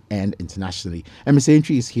locally and internationally. Emerson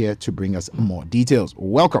Entry is here to bring us more details.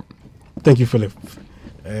 Welcome. Thank you, Philip.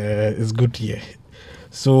 It's good to hear.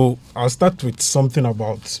 So I'll start with something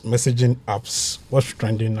about messaging apps. What's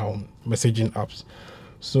trending now on messaging apps?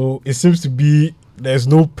 So it seems to be there's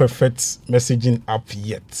no perfect messaging app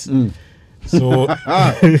yet. So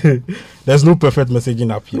there's no perfect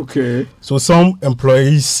messaging app yet. Okay. So some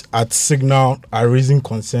employees at Signal are raising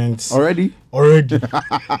concerns. Already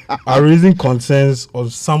are raising concerns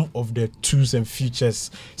of some of the tools and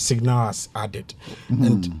features Signal has added.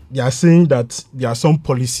 And they are saying that there are some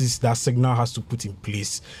policies that Signal has to put in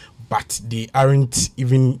place, but they aren't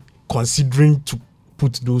even considering to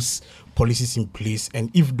put those policies in place.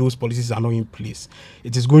 And if those policies are not in place,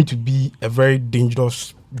 it is going to be a very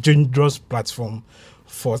dangerous platform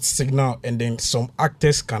for Signal, and then some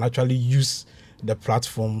actors can actually use the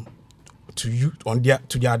platform to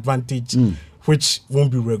their advantage, which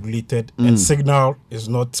won't be regulated. And Signal is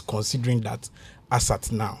not considering that as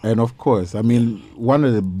at now. And of course, I mean, one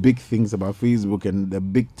of the big things about Facebook and the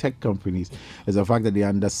big tech companies is the fact that they are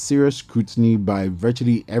under serious scrutiny by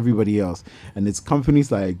virtually everybody else. And it's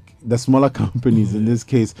companies like the smaller companies in this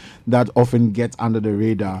case that often get under the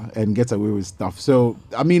radar and get away with stuff. So,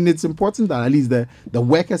 I mean, it's important that at least the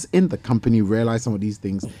workers in the company realize some of these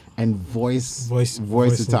things and voice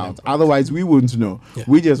it out. Otherwise, we wouldn't know. Yeah.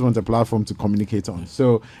 We just want a platform to communicate on.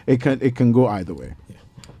 So it can go either way. Yeah.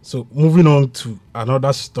 So moving on to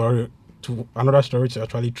another story which is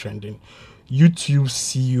actually trending. YouTube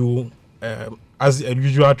CEO, as a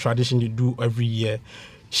usual tradition they do every year,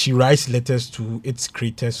 she writes letters to its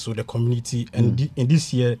creators, so the community. And in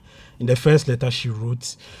this year, in the first letter she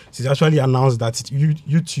wrote, she's actually announced that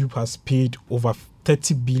YouTube has paid over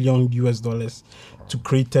 $30 billion to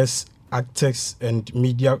creators, actors, and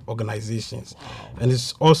media organizations. And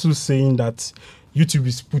it's also saying that YouTube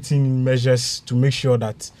is putting in measures to make sure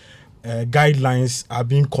that guidelines are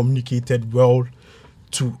being communicated well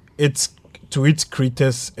to its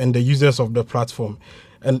creators and the users of the platform.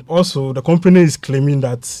 And also, the company is claiming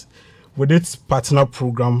that with its partner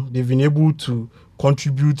program, they've been able to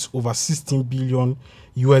contribute over $16 billion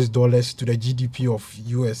to the GDP of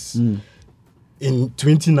US. in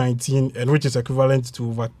 2019, and which is equivalent to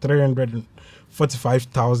over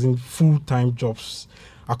 345,000 full-time jobs,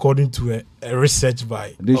 according to a research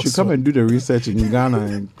by. They should come and do the research in Ghana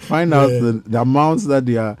and find out the amounts that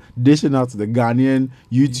they are dishing out to the Ghanaian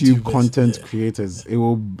YouTube content creators. It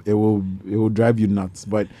will drive you nuts.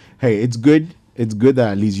 But hey, it's good. It's good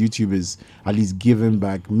that at least YouTube is at least giving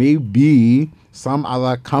back. Maybe some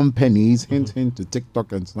other companies, hint to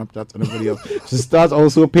TikTok and Snapchat and everybody else, should start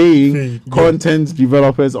also paying content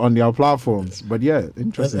developers on their platforms. But yeah,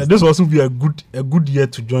 interesting. And this will also be a good year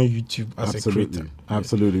to join YouTube as a creator.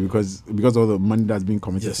 Absolutely, because all the money that's being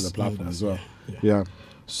committed to the platform as well. Yeah.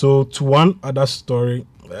 So to one other story,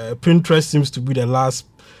 Pinterest seems to be the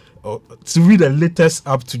latest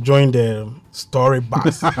app to join the story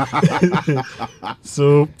bus.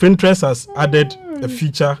 So Pinterest has added a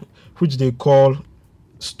feature which they call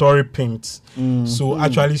Story Paints. So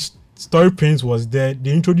actually, Story Paints was there.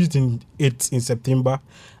 They introduced it in September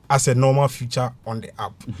as a normal feature on the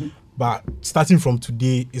app. But starting from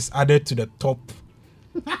today, it's added to the top.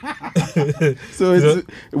 So it's,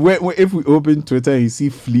 if we open Twitter and you see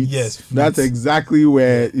fleets, that's exactly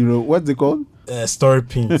where, what's it called? Story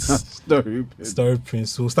Paints. Story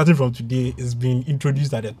Paints. So starting from today, it's been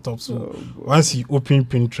introduced at the top. So once you open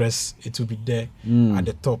Pinterest, it will be there at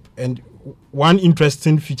the top. And one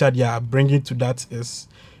interesting feature they are bringing to that is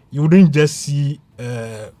you wouldn't just see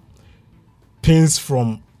pins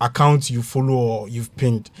from accounts you follow or you've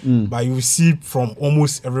pinned, but you will see from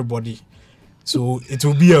almost everybody. So it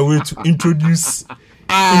will be a way to introduce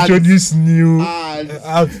new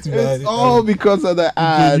ads. It's all because of the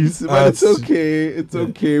ads, but it's okay. It's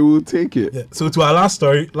okay. We'll take it. Yeah. So to our last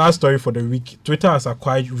story for the week, Twitter has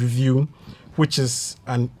acquired Review, which is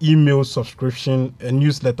an email subscription and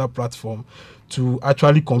newsletter platform to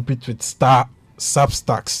actually compete with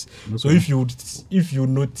Substacks. Okay. So if you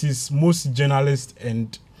notice, most journalists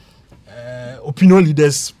and opinion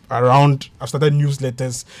leaders around have started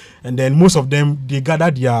newsletters, and then most of them, they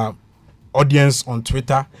gather their audience on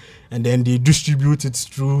Twitter and then they distribute it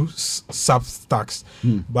through Substacks.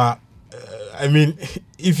 But I mean,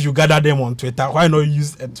 if you gather them on Twitter, why not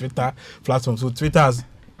use a Twitter platform? So Twitter has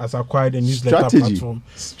acquired a newsletter platform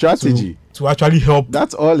to actually help.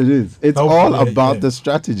 That's all it is. It's all about the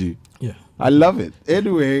strategy. Yeah, I love it.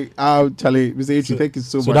 Anyway, Charlie, Mr. H, thank you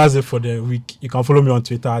so much. So that's it for the week. You can follow me on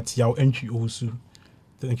Twitter at YaoNchiOsu.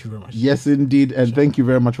 Thank you very much. Yes, indeed. And thank you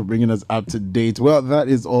very much for bringing us up to date. Well, that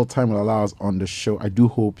is all time will allow us on the show. I do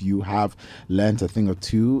hope you have learned a thing or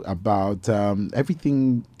two about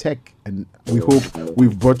everything tech. And we hope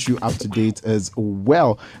we've brought you up to date as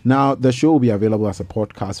well. Now, the show will be available as a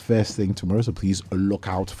podcast first thing tomorrow. So please look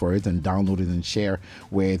out for it and download it and share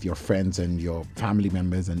with your friends and your family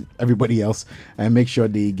members and everybody else. And make sure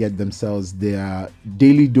they get themselves their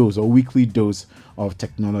daily dose or weekly dose of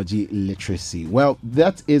technology literacy. Well,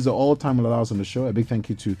 that is all time will allow us on the show. A big thank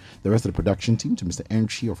you to the rest of the production team, to Mr.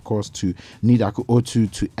 Entry, of course, to Nidaku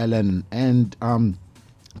Otu, to Ellen, and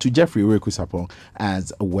to Jeffrey Urekusapong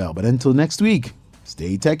as well. But until next week,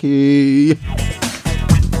 stay techy.